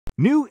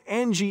New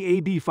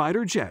NGAD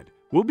fighter jet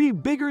will be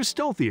bigger,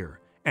 stealthier,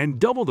 and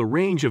double the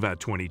range of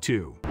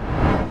F-22.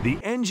 The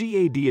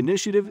NGAD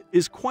initiative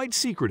is quite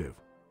secretive.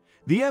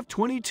 The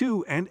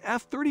F-22 and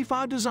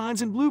F-35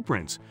 designs and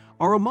blueprints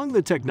are among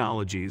the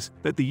technologies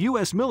that the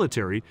U.S.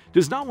 military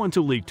does not want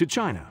to leak to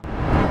China.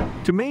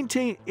 To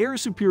maintain air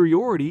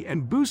superiority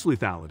and boost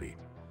lethality,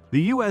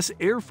 the U.S.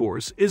 Air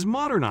Force is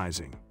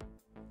modernizing.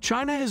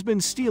 China has been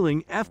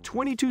stealing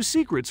F-22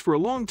 secrets for a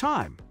long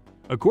time,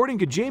 according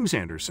to James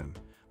Anderson,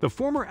 the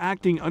former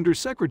acting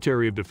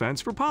Undersecretary of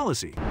Defense for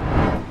Policy.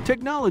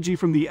 Technology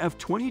from the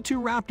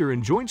F-22 Raptor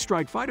and Joint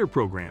Strike Fighter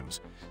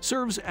programs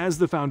serves as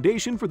the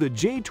foundation for the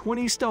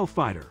J-20 stealth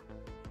fighter.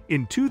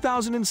 In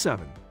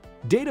 2007,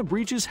 data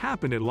breaches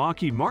happened at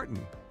Lockheed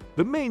Martin,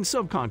 the main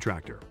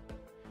subcontractor.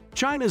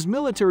 China's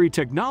military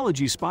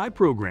technology spy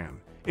program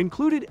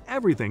included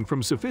everything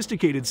from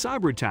sophisticated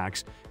cyber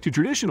attacks to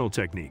traditional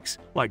techniques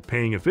like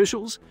paying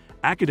officials,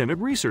 academic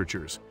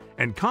researchers,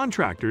 and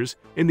contractors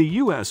in the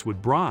U.S.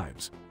 with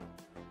bribes.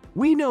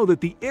 We know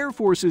that the Air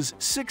Force's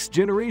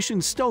 6th-generation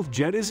stealth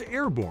jet is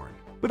airborne,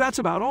 but that's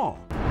about all,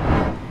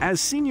 as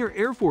senior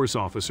Air Force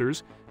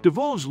officers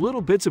divulge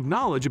little bits of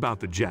knowledge about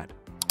the jet.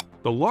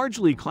 The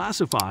largely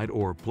classified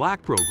or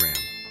black program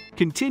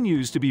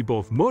continues to be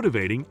both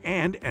motivating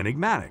and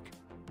enigmatic.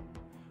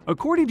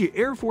 According to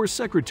Air Force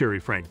Secretary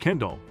Frank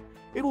Kendall,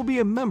 it will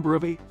be a member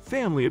of a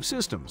family of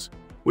systems,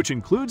 which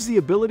includes the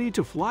ability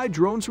to fly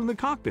drones from the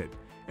cockpit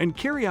and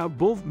carry out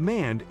both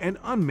manned and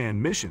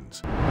unmanned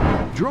missions.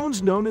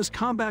 Drones known as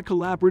combat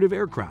collaborative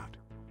aircraft,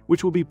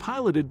 which will be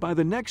piloted by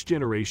the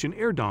next-generation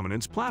air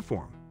dominance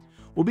platform,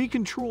 will be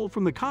controlled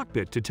from the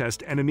cockpit to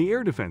test enemy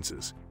air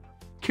defenses,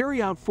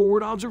 carry out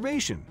forward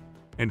observation,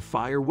 and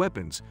fire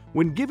weapons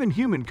when given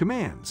human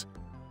commands.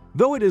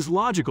 Though it is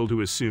logical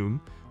to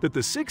assume that the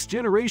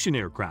 6th-generation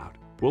aircraft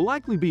will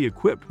likely be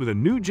equipped with a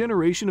new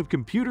generation of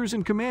computers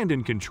and command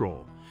and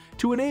control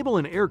to enable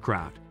an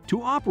aircraft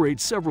to operate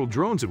several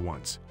drones at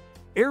once,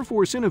 Air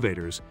Force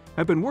innovators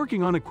have been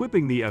working on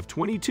equipping the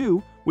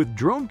F-22 with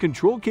drone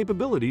control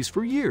capabilities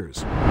for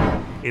years.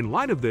 In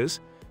light of this,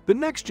 the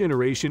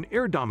next-generation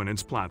air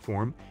dominance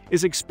platform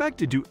is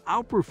expected to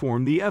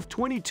outperform the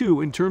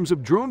F-22 in terms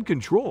of drone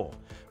control,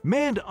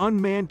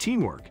 manned-unmanned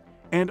teamwork,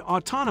 and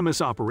autonomous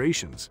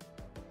operations.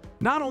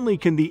 Not only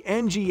can the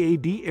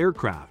NGAD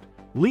aircraft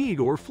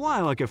lead or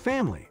fly like a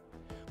family,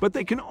 but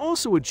they can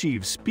also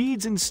achieve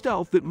speeds and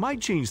stealth that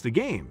might change the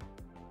game.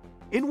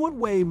 In what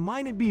way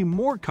might it be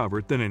more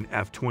covert than an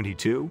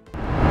F-22?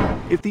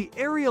 If the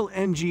aerial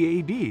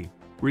NGAD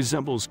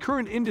resembles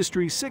current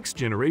industry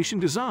 6th-generation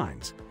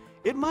designs,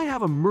 it might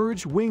have a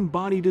merged wing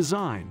body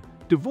design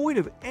devoid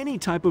of any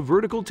type of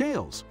vertical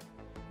tails,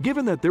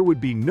 given that there would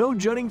be no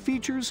jutting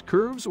features,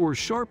 curves, or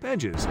sharp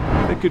edges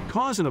that could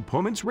cause an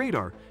opponent's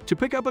radar to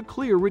pick up a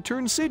clear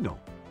return signal.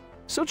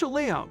 Such a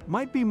layout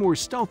might be more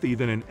stealthy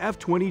than an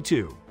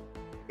F-22.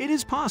 It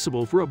is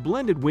possible for a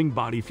blended wing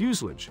body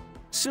fuselage,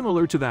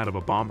 similar to that of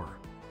a bomber,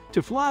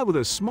 to fly with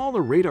a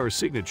smaller radar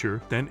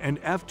signature than an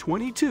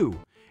F-22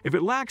 if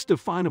it lacks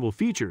definable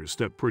features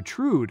that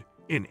protrude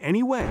in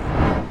any way.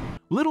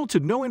 Little to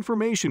no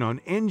information on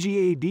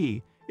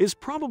NGAD is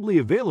probably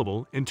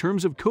available in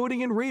terms of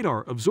coating and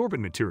radar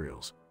absorbent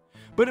materials,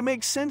 but it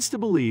makes sense to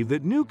believe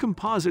that new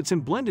composites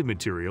and blended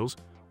materials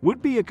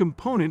would be a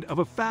component of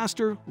a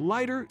faster,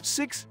 lighter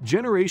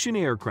 6th-generation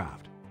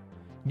aircraft.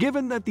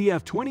 Given that the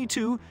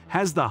F-22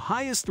 has the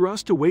highest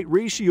thrust-to-weight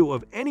ratio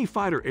of any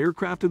fighter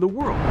aircraft in the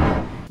world,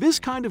 this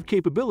kind of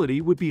capability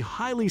would be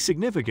highly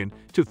significant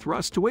to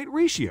thrust-to-weight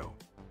ratio.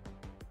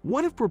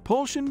 What if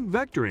propulsion,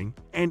 vectoring,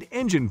 and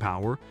engine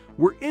power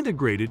were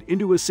integrated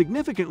into a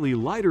significantly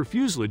lighter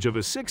fuselage of a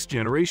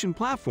 6th-generation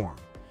platform,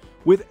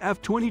 with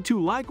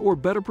F-22-like or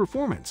better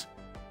performance?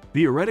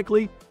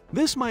 Theoretically,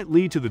 this might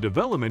lead to the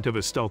development of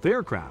a stealth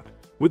aircraft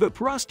with a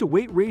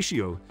thrust-to-weight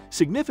ratio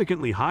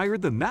significantly higher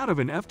than that of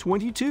an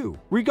F-22.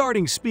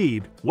 Regarding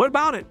speed, what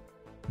about it?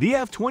 The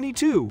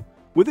F-22,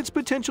 with its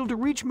potential to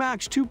reach Mach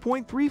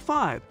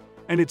 2.35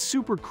 and its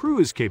super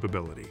cruise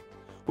capability,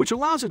 which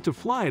allows it to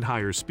fly at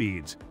higher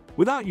speeds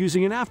without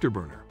using an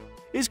afterburner,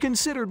 is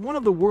considered one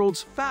of the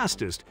world's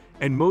fastest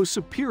and most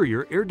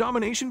superior air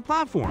domination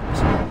platforms.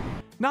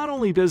 Not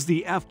only does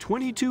the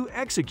F-22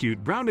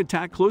 execute ground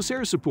attack close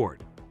air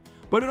support,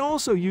 but it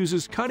also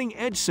uses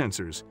cutting-edge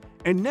sensors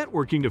and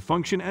networking to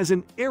function as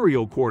an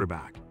aerial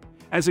quarterback,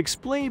 as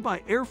explained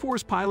by Air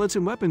Force pilots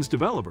and weapons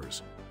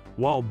developers,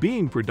 while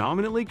being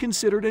predominantly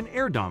considered an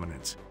air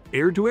dominance,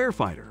 air-to-air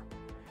fighter.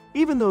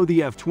 Even though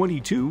the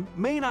F-22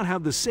 may not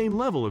have the same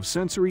level of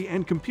sensory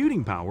and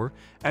computing power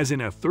as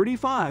an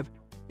F-35,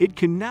 it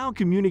can now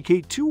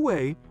communicate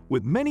two-way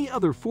with many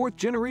other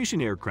 4th-generation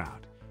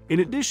aircraft, in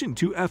addition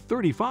to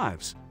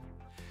F-35s.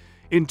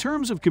 In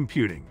terms of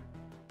computing,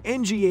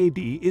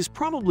 NGAD is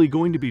probably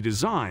going to be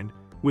designed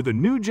with a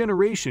new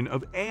generation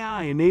of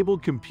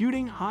AI-enabled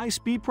computing,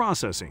 high-speed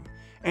processing,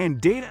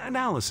 and data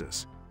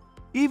analysis.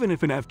 Even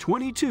if an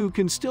F-22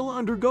 can still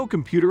undergo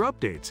computer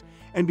updates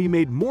and be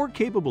made more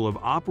capable of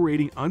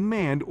operating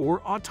unmanned or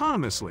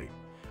autonomously,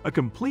 a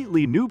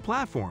completely new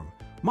platform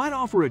might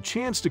offer a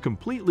chance to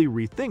completely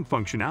rethink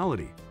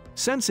functionality,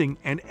 sensing,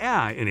 and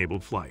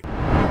AI-enabled flight.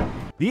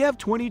 The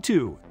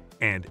F-22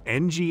 and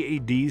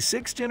NGAD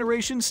 6th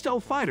generation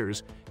stealth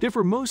fighters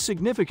differ most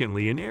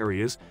significantly in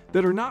areas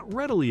that are not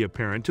readily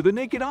apparent to the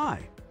naked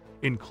eye,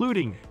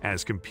 including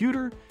as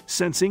computer,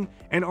 sensing,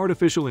 and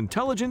artificial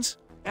intelligence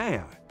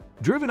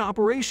AI-driven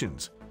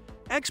operations.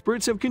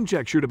 Experts have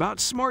conjectured about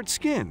smart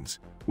skins,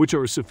 which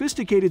are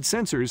sophisticated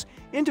sensors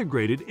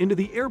integrated into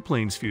the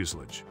airplane's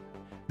fuselage.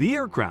 The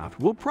aircraft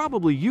will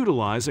probably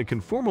utilize a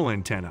conformal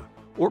antenna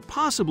or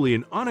possibly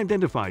an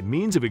unidentified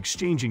means of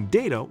exchanging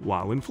data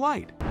while in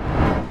flight.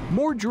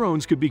 More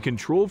drones could be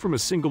controlled from a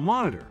single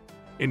monitor,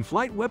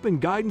 in-flight weapon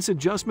guidance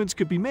adjustments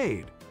could be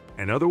made,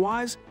 and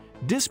otherwise,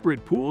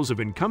 disparate pools of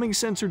incoming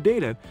sensor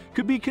data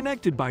could be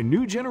connected by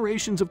new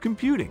generations of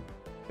computing,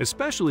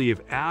 especially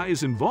if AI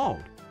is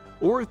involved,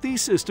 or if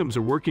these systems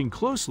are working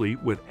closely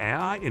with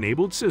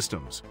AI-enabled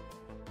systems.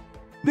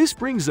 This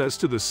brings us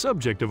to the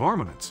subject of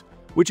armaments,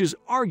 which is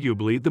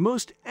arguably the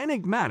most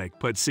enigmatic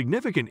but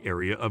significant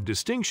area of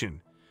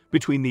distinction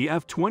between the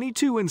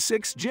F-22 and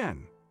 6th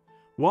Gen.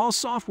 While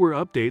software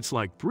updates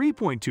like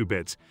 3.2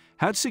 bits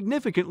have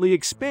significantly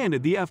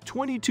expanded the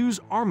F-22's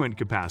armament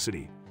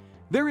capacity,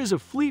 there is a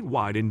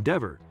fleet-wide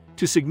endeavor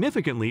to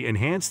significantly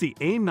enhance the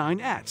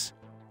AIM-9X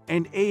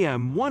and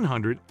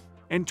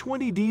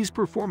AIM-120D's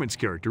performance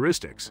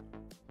characteristics.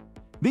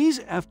 These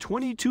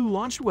F-22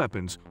 launched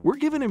weapons were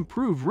given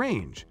improved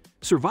range,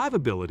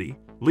 survivability,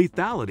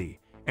 lethality,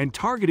 and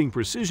targeting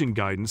precision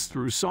guidance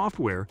through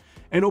software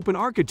and open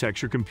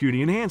architecture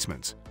computing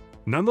enhancements.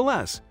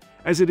 Nonetheless,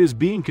 as it is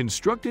being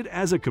constructed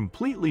as a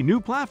completely new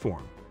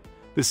platform,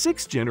 the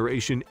 6th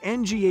generation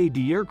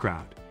NGAD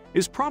aircraft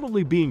is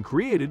probably being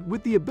created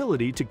with the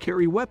ability to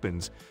carry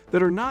weapons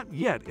that are not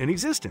yet in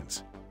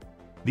existence.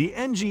 The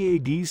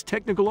NGAD's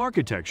technical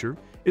architecture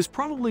is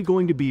probably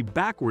going to be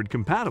backward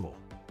compatible,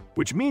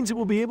 which means it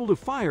will be able to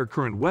fire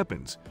current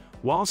weapons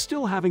while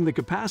still having the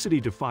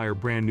capacity to fire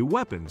brand new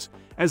weapons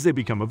as they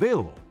become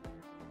available.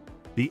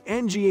 The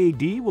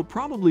NGAD will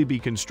probably be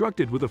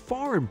constructed with a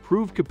far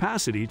improved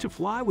capacity to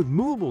fly with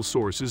movable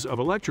sources of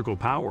electrical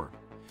power.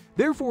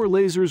 Therefore,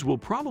 lasers will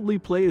probably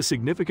play a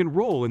significant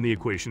role in the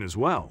equation as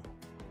well.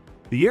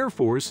 The Air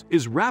Force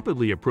is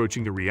rapidly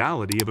approaching the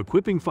reality of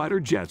equipping fighter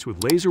jets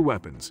with laser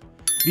weapons.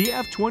 The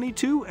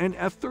F-22 and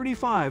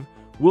F-35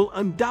 will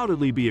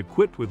undoubtedly be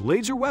equipped with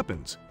laser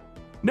weapons.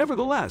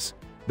 Nevertheless,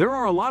 there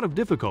are a lot of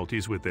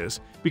difficulties with this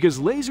because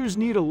lasers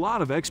need a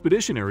lot of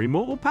expeditionary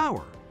mobile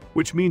power,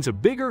 which means a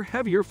bigger,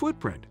 heavier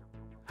footprint.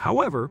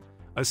 However,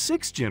 a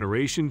 6th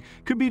generation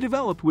could be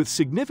developed with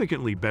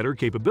significantly better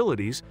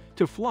capabilities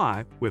to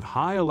fly with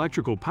high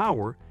electrical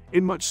power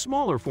in much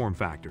smaller form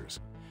factors,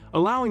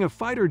 allowing a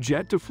fighter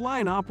jet to fly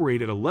and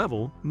operate at a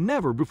level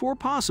never before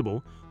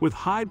possible with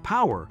high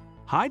power,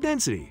 high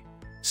density,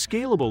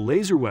 scalable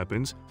laser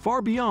weapons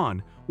far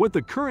beyond what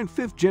the current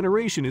 5th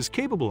generation is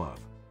capable of.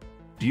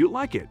 Do you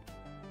like it?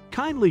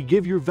 Kindly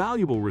give your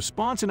valuable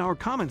response in our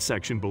comment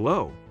section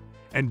below.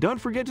 And don't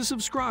forget to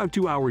subscribe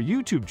to our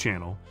YouTube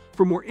channel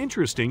for more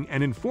interesting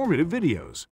and informative videos.